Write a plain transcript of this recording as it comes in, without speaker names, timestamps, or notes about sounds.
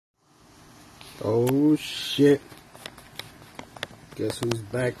Oh shit. Guess who's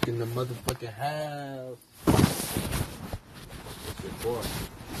back in the motherfucking house? It's your boy.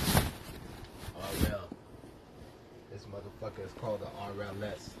 RL. This motherfucker is called the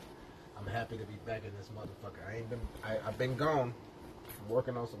RLS. I'm happy to be back in this motherfucker. I've been gone. I'm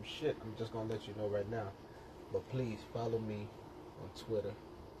working on some shit. I'm just gonna let you know right now. But please follow me on Twitter.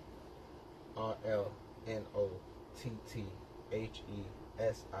 RLNOTTHESINGER.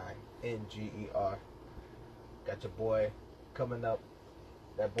 Got your boy coming up.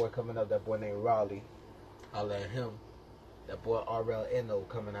 That boy coming up. That boy named Raleigh. Holla at him. That boy RLNO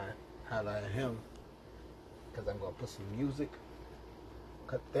coming out. Holla at him. Because I'm going to put some music.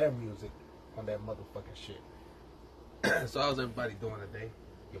 Cut their music on that motherfucking shit. So how's everybody doing today?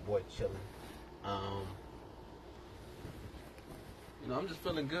 Your boy chilling. You know, I'm just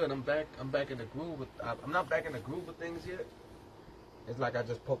feeling good. I'm back in the groove. I'm not back in the groove of things yet. It's like I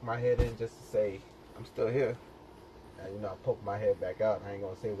just poked my head in just to say I'm still here. And, you know, I poked my head back out. I ain't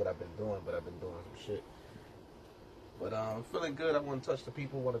gonna say what I've been doing, but I've been doing some shit. But I'm feeling good. I want to touch the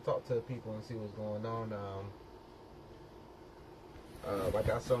people. Want to talk to the people and see what's going on. I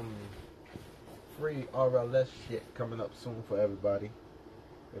got some free RLS shit coming up soon for everybody.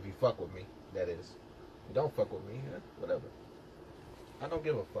 If you fuck with me, that is. If you don't fuck with me, whatever. I don't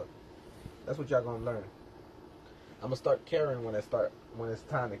give a fuck. That's what y'all gonna learn. I'm gonna start caring when it's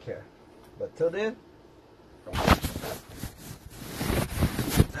time to care. But till then,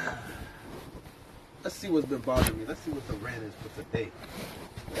 let's see what's been bothering me. Let's see what the rant is for today.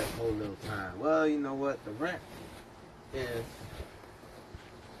 That whole little time. Well, you know what? The rant is,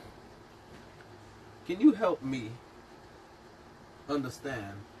 can you help me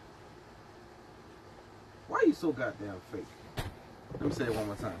understand why are you so goddamn fake? Let me say it one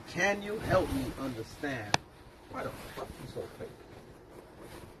more time. Can you help me understand why the fuck you so fake?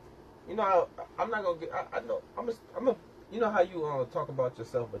 You know, I'm not gonna get. I know. You know how you talk about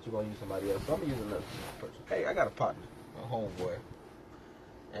yourself, but you're gonna use somebody else. So I'm gonna use another person. Hey, I got a partner, a homeboy,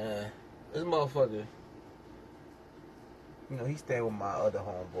 and this motherfucker. You know, he's staying with my other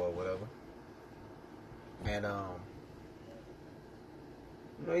homeboy, or whatever. And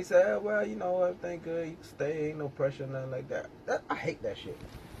you know, he said, well, you know, everything good. You can stay. Ain't no pressure, nothing like that. I hate that shit.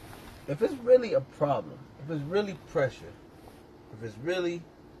 If it's really a problem, if it's really pressure, if it's really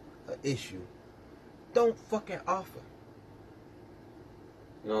an issue, don't fucking offer.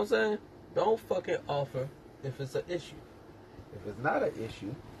 You know what I'm saying? Don't fucking offer if it's an issue. If it's not an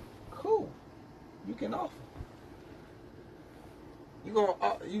issue, cool. You can offer. You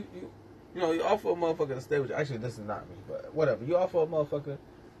know, you offer a motherfucker to stay with you. Actually, this is not me, but whatever. You offer a motherfucker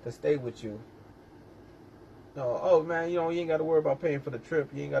to stay with you. No, oh man, you know, you ain't got to worry about paying for the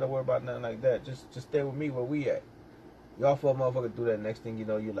trip. You ain't got to worry about nothing like that. Just stay with me where we at. You offer a motherfucker to do that. Next thing you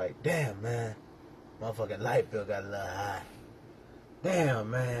know, you're like, damn, man. Motherfucking light bill got a little high.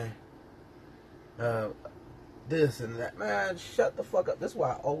 Damn, man. This and that. Man, shut the fuck up. That's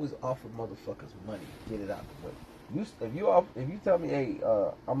why I always offer motherfuckers money. Get it out the way. If you tell me, hey,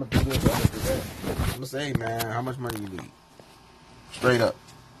 I'm gonna do this, I'm gonna do that, I'm gonna say, hey, man, how much money you need? Straight up.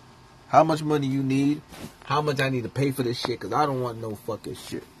 How much money you need? How much I need to pay for this shit? Cause I don't want no fucking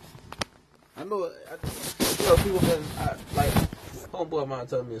shit. I know people been like homeboy of mine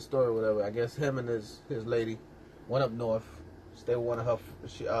telling me a story or whatever. I guess him and his lady went up north, stayed with one of her.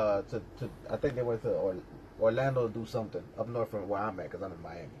 I think they went to Orlando to do something up north from where I'm at, cause I'm in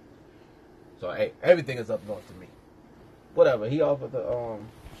Miami. So hey, everything is up north to me. Whatever. He offered her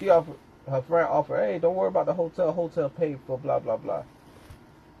friend offered, hey, don't worry about the hotel paid for, blah blah blah.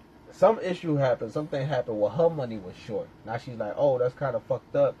 Some issue happened, something happened where her money was short. Now she's like, oh, that's kind of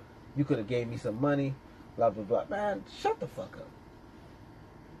fucked up. You could have gave me some money, blah blah blah. Man, shut the fuck up.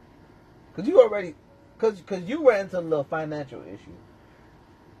 Cause you ran into a little financial issue.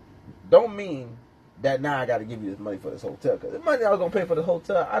 Don't mean that now I got to give you this money for this hotel. Cause the money I was gonna pay for the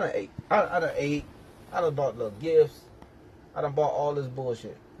hotel, I done ate. I done bought little gifts. I done bought all this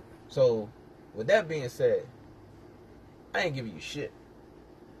bullshit. So, with that being said, I ain't giving you shit.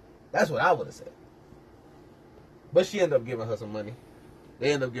 That's what I would have said. But she ended up giving her some money.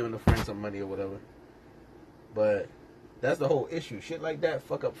 They ended up giving the friend some money or whatever. But that's the whole issue. Shit like that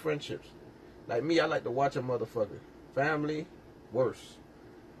fuck up friendships. Like me, I like to watch a motherfucker. Family, worse.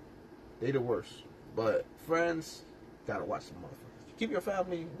 They the worst. But friends, gotta watch some motherfuckers. Keep your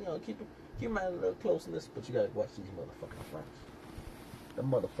family, you know, keep them at a little closeness, but you gotta watch these motherfucking friends. The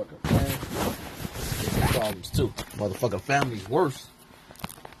motherfucking friends, they got problems too. Motherfucking family's worse.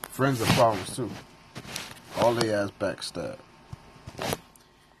 Friends are problems too. All they ass backstab.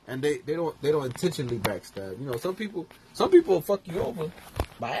 And they don't intentionally backstab. You know, some people will fuck you over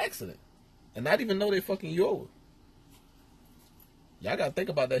by accident. and not even know they fucking you over. Y'all gotta think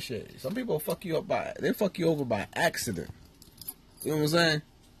about that shit. Some people fuck you over by accident. You know what I'm saying?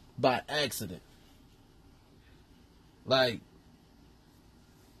 By accident. Like,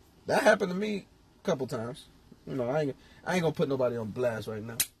 that happened to me a couple times. You know, I ain't gonna put nobody on blast right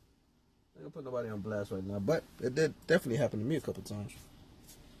now. But it did definitely happen to me a couple times.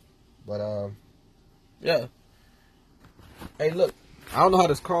 But yeah. Hey, look, I don't know how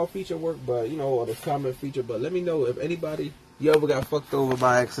this call feature work, but you know, or this comment feature. But let me know if anybody, you ever got fucked over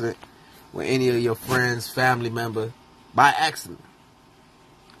by accident with any of your friends, family member, by accident.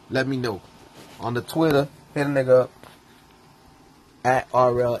 Let me know on the Twitter. Hit a nigga up at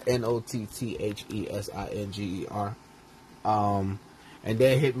RLNOTTHESINGER. And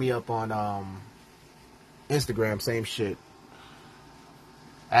then hit me up on Instagram, same shit,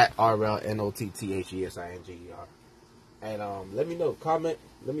 at RLNOTTHESINGER. And let me know, comment,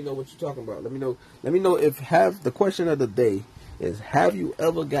 let me know what you're talking about. Let me know if the question of the day is, have you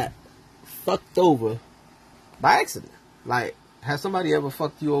ever got fucked over by accident? Like, has somebody ever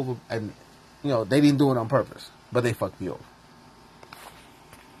fucked you over and, you know, they didn't do it on purpose, but they fucked you over?